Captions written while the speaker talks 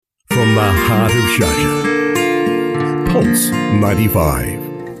from the heart of Sharjah. Pulse 95.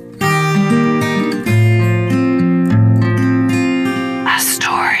 A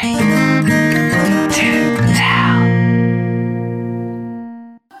story to tell.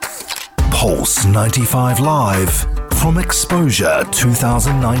 Pulse 95 Live from Exposure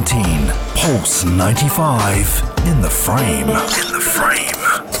 2019. Pulse 95 in the frame.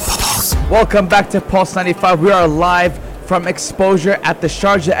 Welcome back to Pulse 95. We are live from Exposure at the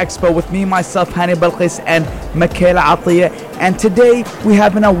Sharjah Expo with me, myself, Hani Balqis, and Michaela Atiyah. And today we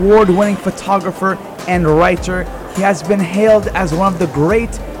have an award-winning photographer and writer. He has been hailed as one of the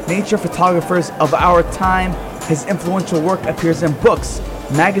great nature photographers of our time. His influential work appears in books,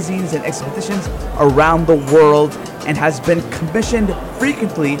 magazines, and exhibitions around the world and has been commissioned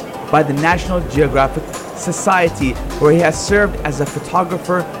frequently by the National Geographic Society, where he has served as a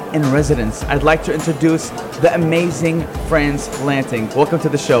photographer in residence. I'd like to introduce the amazing Frans Lanting. Welcome to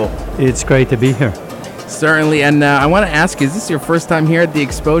the show. It's great to be here. Certainly, and I want to ask, is this your first time here at the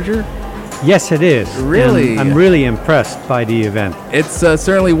Exposure? Yes, it is. Really? And I'm really impressed by the event. It's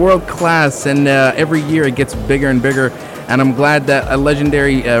certainly world class, and every year it gets bigger and bigger. And I'm glad that a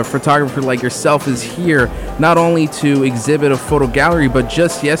legendary photographer like yourself is here, not only to exhibit a photo gallery, but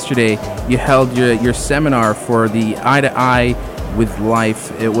just yesterday you held your seminar for the Eye to Eye with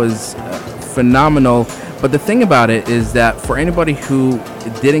Life. It was phenomenal. But the thing about it is that for anybody who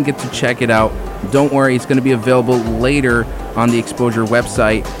didn't get to check it out, don't worry, it's going to be available later on the Exposure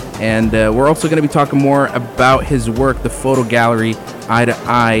website. And we're also going to be talking more about his work, the photo gallery, Eye to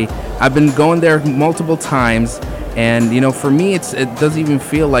Eye. I've been going there multiple times. And, you know, for me, it doesn't even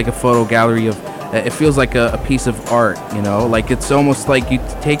feel like a photo gallery it feels like a piece of art, you know, like it's almost like you're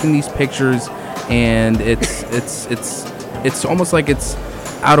taking these pictures and it's almost like it's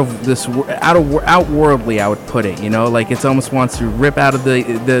outworldly, I would put it, you know, like it almost wants to rip out of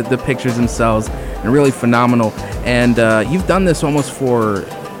the pictures themselves, and really phenomenal. And you've done this almost for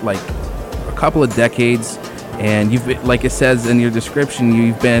like a couple of decades, and you've, like it says in your description,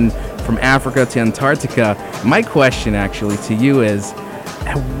 you've been from Africa to Antarctica. My question actually to you is,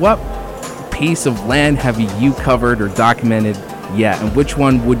 what piece of land have you covered or documented yet, and which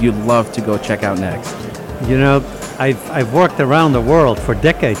one would you love to go check out next? You know, I've worked around the world for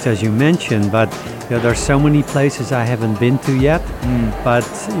decades, as you mentioned, but you know, there's so many places I haven't been to yet. But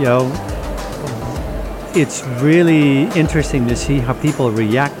you know, it's really interesting to see how people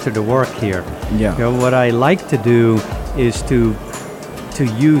react to the work here. Yeah. You know, what I like to do is to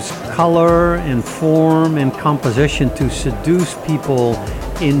use color and form and composition to seduce people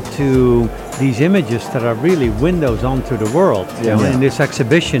into these images that are really windows onto the world. Yeah. In this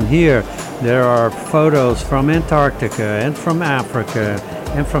exhibition here, there are photos from Antarctica and from Africa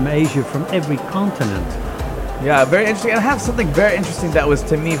and from Asia, from every continent. Yeah, very interesting. And I have something very interesting that was,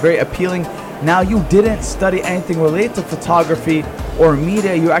 to me, very appealing. Now, you didn't study anything related to photography or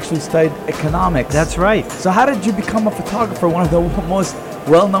media. You actually studied economics. That's right. So how did you become a photographer, one of the most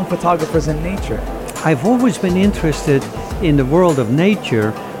well-known photographers in nature? I've always been interested in the world of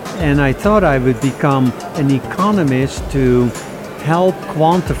nature, and I thought I would become an economist to help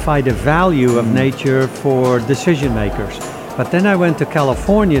quantify the value of nature for decision makers. But then I went to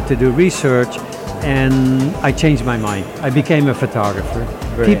California to do research, and I changed my mind. I became a photographer.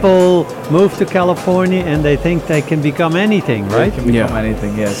 Brilliant. People move to California and they think they can become anything, right? They can become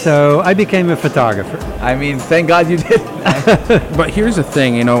anything, yes. So I became a photographer. I mean, thank God you did. But here's the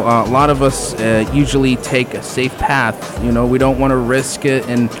thing, you know, a lot of us usually take a safe path. You know, we don't want to risk it,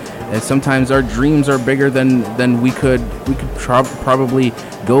 and sometimes our dreams are bigger than we could probably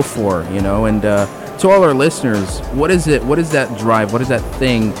go for, you know. And to all our listeners, what is it? What is that drive? What is that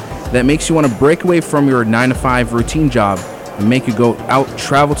thing that makes you want to break away from your 9-to-5 routine job and make you go out,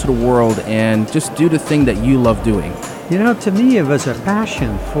 travel to the world, and just do the thing that you love doing? You know, to me, it was a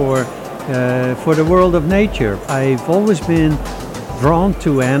passion for the world of nature. I've always been drawn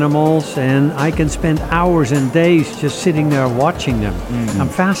to animals, and I can spend hours and days just sitting there watching them. I'm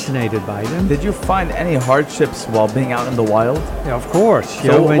fascinated by them. Did you find any hardships while being out in the wild? Yeah, of course.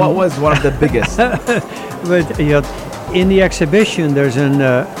 So what was one of the biggest? But you know, in the exhibition, there's an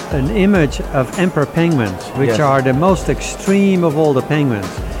image of emperor penguins, which Yes. are the most extreme of all the penguins.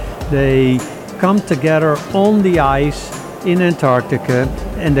 They come together on the ice in Antarctica,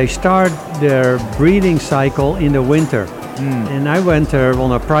 and they start their breeding cycle in the winter. And I went there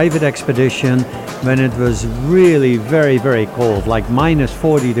on a private expedition when it was really very, very cold, like minus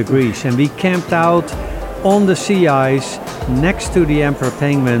 40 degrees. And we camped out on the sea ice next to the emperor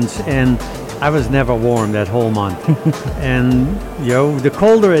penguins, and I was never warm that whole month. And you know, the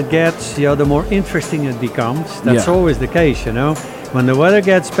colder it gets, you know, the more interesting it becomes. That's always the case, you know. When the weather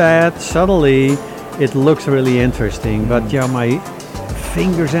gets bad, suddenly it looks really interesting. But my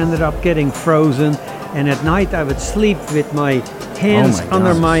fingers ended up getting frozen, and at night I would sleep with my hands Oh my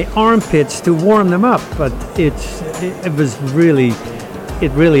under gosh. my armpits to warm them up. But it really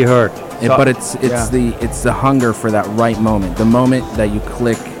hurt. But it's the hunger for that right moment, the moment that you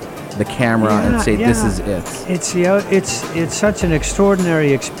click the camera and say, "This is it." It's such an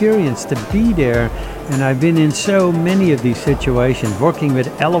extraordinary experience to be there, and I've been in so many of these situations, working with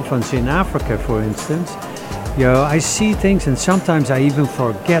elephants in Africa, for instance. I see things, and sometimes I even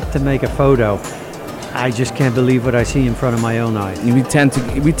forget to make a photo. I just can't believe what I see in front of my own eyes.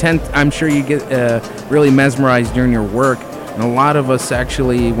 I'm sure you get really mesmerized during your work. And a lot of us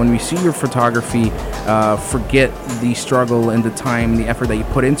actually, when we see your photography, forget the struggle and the time, the effort that you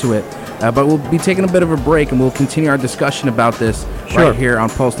put into it. But we'll be taking a bit of a break, and we'll continue our discussion about this right here on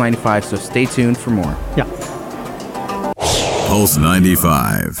Pulse 95. So stay tuned for more. Yeah. Pulse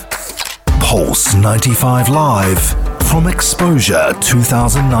 95. Pulse 95 Live from Exposure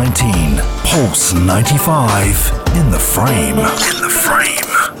 2019. Pulse 95 in the frame. In the frame.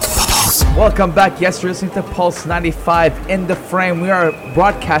 Welcome back. Yes, you're listening to Pulse 95 in the frame. We are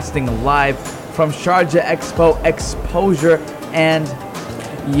broadcasting live from Sharjah Expo Exposure, and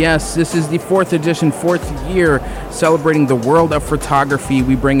yes, this is the fourth year celebrating the world of photography.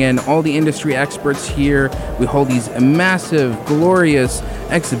 We bring in all the industry experts here. We hold these massive, glorious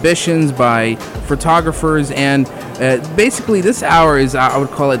exhibitions by photographers, and basically this hour is, I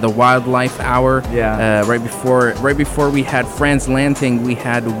would call it the wildlife hour. Yeah. Right before we had Frans Lanting, we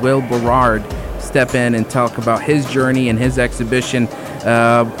had Will Berard step in and talk about his journey and his exhibition.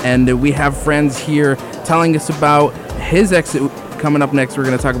 And we have friends here telling us about his coming up next. We're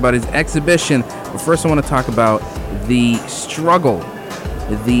going to talk about his exhibition. But first I want to talk about the struggle,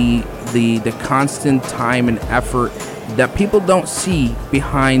 the constant time and effort that people don't see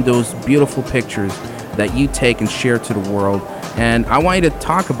behind those beautiful pictures that you take and share to the world. And I want you to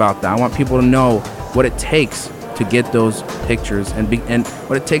talk about that. I want people to know what it takes to get those pictures and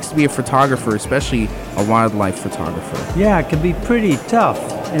what it takes to be a photographer, especially a wildlife photographer. Yeah, it can be pretty tough.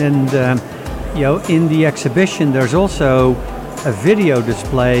 And in the exhibition, there's also a video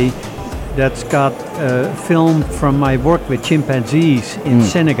display that's got film from my work with chimpanzees in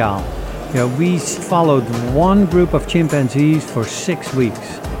Senegal. We followed one group of chimpanzees for 6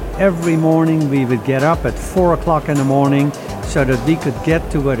 weeks. Every morning we would get up at 4 o'clock in the morning so that we could get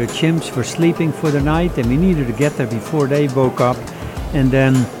to where the chimps were sleeping for the night, and we needed to get there before they woke up, and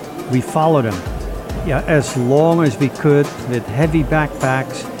then we followed them as long as we could with heavy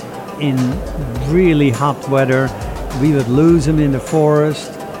backpacks in really hot weather. We would lose them in the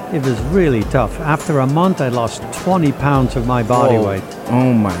forest. It was really tough. After a month I lost 20 pounds of my body weight.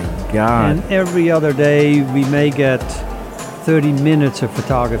 Oh my God. And every other day we may get 30 minutes of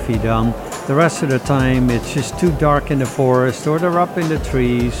photography done. The rest of the time it's just too dark in the forest, or they're up in the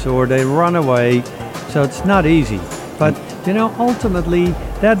trees, or they run away. So it's not easy. But ultimately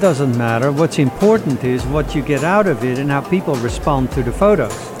that doesn't matter. What's important is what you get out of it and how people respond to the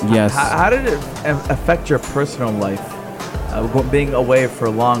photos. Yes. how did it affect your personal life? Being away for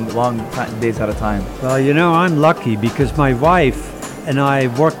long days at a time. Well, I'm lucky because my wife and I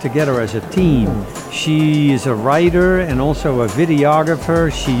work together as a team. She is a writer and also a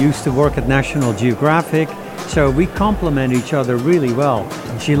videographer. She used to work at National Geographic, so we complement each other really well.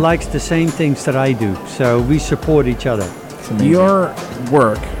 She likes the same things that I do, so we support each other. Your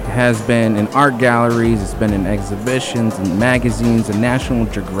work has been in art galleries, it's been in exhibitions and magazines and National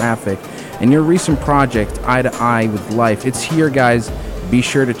Geographic, and your recent project, Eye to Eye with Life, it's here, guys. Be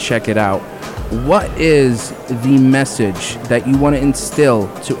sure to check it out. What is the message that you want to instill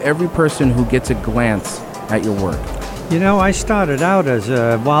to every person who gets a glance at your work? I started out as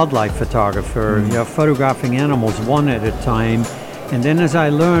a wildlife photographer, photographing animals one at a time. And then as I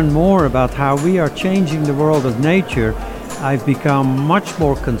learned more about how we are changing the world of nature, I've become much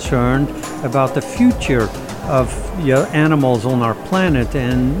more concerned about the future of animals on our planet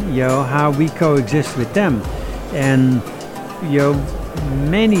and how we coexist with them. And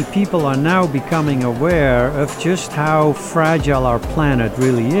many people are now becoming aware of just how fragile our planet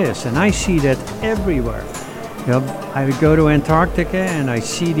really is, and I see that everywhere. I would go to Antarctica and I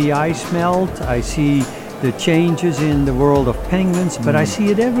see the ice melt, I see the changes in the world of penguins, but I see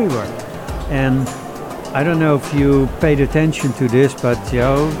it everywhere. And I don't know if you paid attention to this, but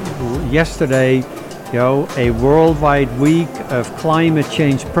yesterday a worldwide week of climate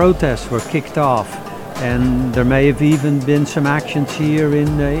change protests were kicked off. And there may have even been some actions here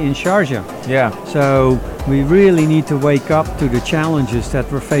in Sharjah. Yeah. So we really need to wake up to the challenges that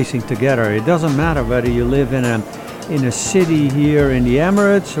we're facing together. It doesn't matter whether you live in in a city here in the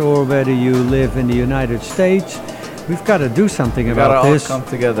Emirates or whether you live in the United States. We've got to do something We gotta about all this. come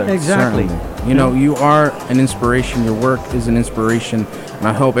together. Exactly. Certainly. You know, you are an inspiration. Your work is an inspiration. And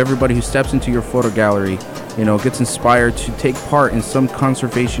I hope everybody who steps into your photo gallery, you know, gets inspired to take part in some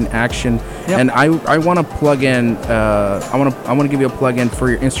conservation action. Yep. And I want to plug in, I want to give you a plug in for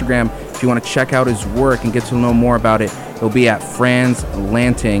your Instagram. If you want to check out his work and get to know more about it, it'll be at Franz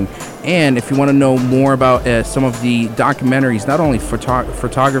Lanting. And if you want to know more about some of the documentaries, not only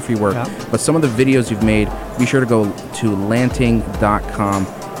photography work, but some of the videos you've made, be sure to go to lanting.com.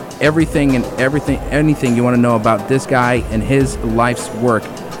 Anything you want to know about this guy and his life's work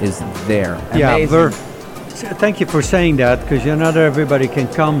is there. Yeah, Amazing. thank you for saying that, because not everybody can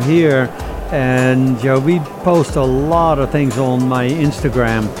come here, and we post a lot of things on my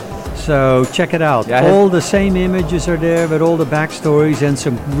Instagram, so check it out. Yeah, all the same images are there with all the backstories and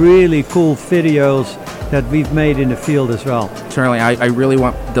some really cool videos that we've made in the field as well. Certainly, I really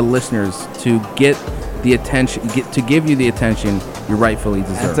want the listeners to get the attention, to give you the attention you rightfully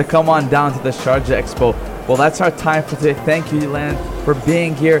deserve. And to come on down to the Sharjah Expo. Well, that's our time for today. Thank you, Elan, for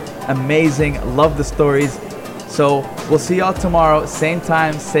being here. Amazing. Love the stories. So we'll see y'all tomorrow. Same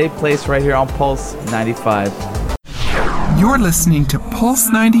time, same place, right here on Pulse 95. You're listening to Pulse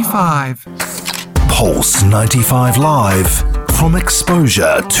 95. Pulse 95 Live from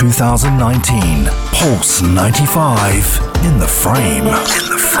Exposure 2019. Pulse 95 in the frame. In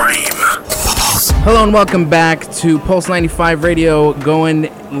the frame. Hello and welcome back to Pulse 95 Radio, going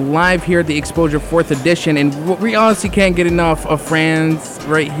live here at the Exposure 4th edition. And we honestly can't get enough of Franz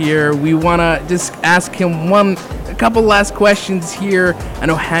right here. We want to just ask him a couple last questions here. I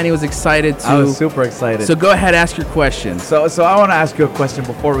know Hani was excited too. I was super excited. So go ahead, ask your questions. So I want to ask you a question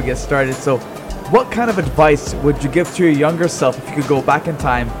before we get started. So what kind of advice would you give to your younger self if you could go back in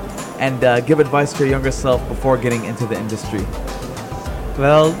time and give advice to your younger self before getting into the industry?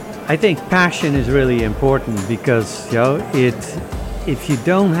 Well, I think passion is really important, because if you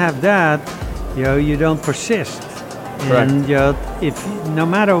don't have that, you don't persist. And if no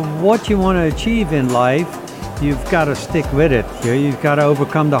matter what you want to achieve in life, you've got to stick with it. You've got to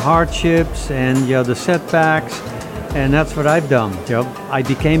overcome the hardships and the setbacks, and that's what I've done. I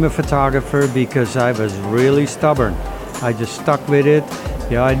became a photographer because I was really stubborn. I just stuck with it.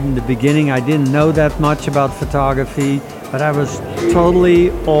 In the beginning, I didn't know that much about photography, but I was totally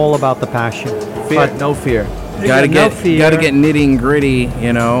all about the passion. No fear. Gotta get nitty and gritty,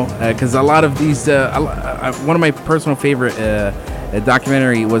 because a lot of these. One of my personal favorite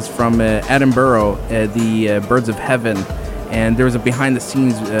documentary was from Edinburgh, the Birds of Heaven, and there was a behind the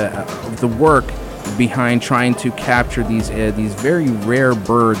scenes of the work behind trying to capture these very rare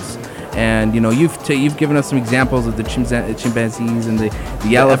birds. And you've given us some examples of the chimpanzees and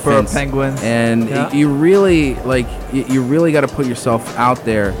the elephants, penguins, and you really got to put yourself out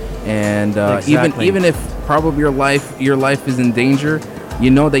there. And Exactly. even if probably your life is in danger,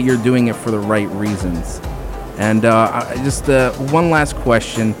 you know that you're doing it for the right reasons. And just one last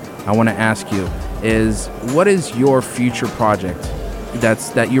question I want to ask you is, what is your future project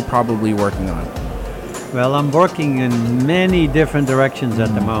that you're probably working on? Well, I'm working in many different directions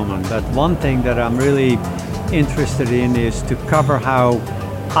at the moment, but one thing that I'm really interested in is to cover how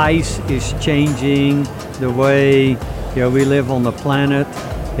ice is changing the way we live on the planet.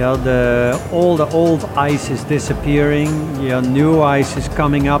 All the old ice is disappearing. New ice is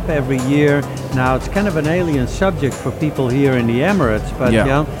coming up every year. Now it's kind of an alien subject for people here in the Emirates, but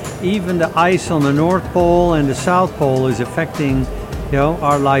even the ice on the North Pole and the South Pole is affecting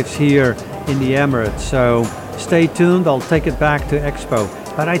our lives here in the Emirates. So stay tuned. I'll take it back to Expo.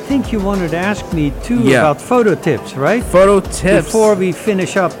 But I think you wanted to ask me too about photo tips, right? Photo tips. Before we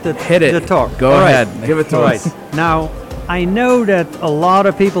finish up the talk. Go ahead. Give it to us. Now, I know that a lot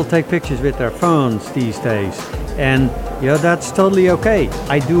of people take pictures with their phones these days, and that's totally okay.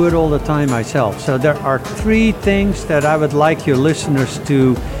 I do it all the time myself. So there are 3 things that I would like your listeners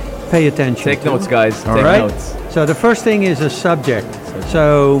to pay attention to. Take notes, guys. All Take right? notes. So the first thing is a subject.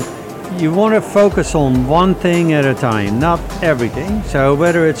 So you want to focus on one thing at a time, not everything. So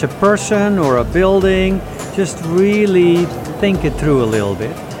whether it's a person or a building, just really think it through a little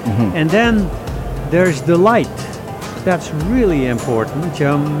bit. Mm-hmm. And then there's the light. That's really important.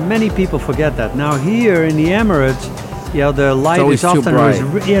 Many people forget that. Now here in the Emirates, the light is often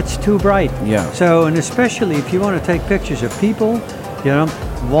it's too bright. Yeah. So, and especially if you want to take pictures of people,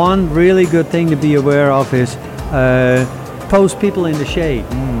 one really good thing to be aware of is pose people in the shade.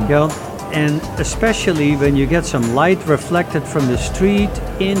 And especially when you get some light reflected from the street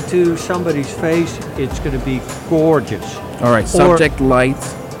into somebody's face, it's going to be gorgeous. All right, subject light.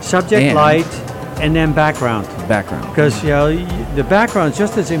 Subject light, and then background. Background. Because the background is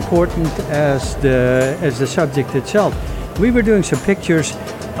just as important as the subject itself. We were doing some pictures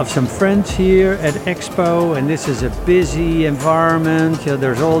of some friends here at Expo, and this is a busy environment.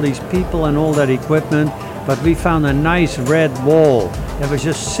 There's all these people and all that equipment, but we found a nice red wall that was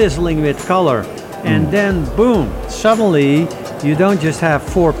just sizzling with color. And then, boom, suddenly you don't just have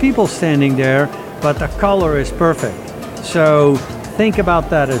 4 people standing there, but the color is perfect. So think about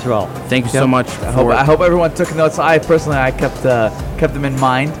that as well. Thank you so much. I hope everyone took notes. I personally, I kept them in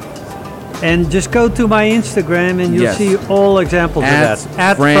mind. And just go to my Instagram and you'll see all examples of that.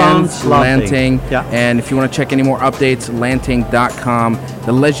 At Frans Lanting. Yeah. And if you want to check any more updates, lanting.com.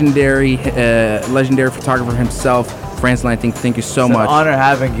 The legendary photographer himself, Frans Lanting, thank you so much. It's an honor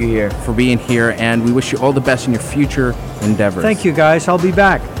having you here. For being here, and we wish you all the best in your future endeavors. Thank you, guys. I'll be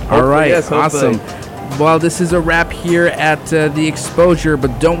back. All right, yes, awesome. Well, this is a wrap here at the Exposure,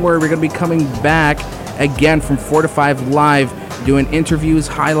 but don't worry, we're going to be coming back again from 4 to 5 live, doing interviews,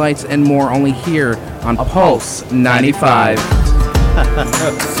 highlights, and more only here on Pulse 95.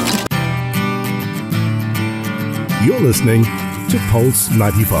 You're listening to Pulse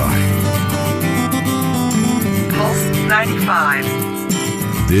 95. Pulse 95.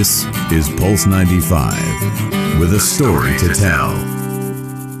 This is Pulse 95 with a story to tell.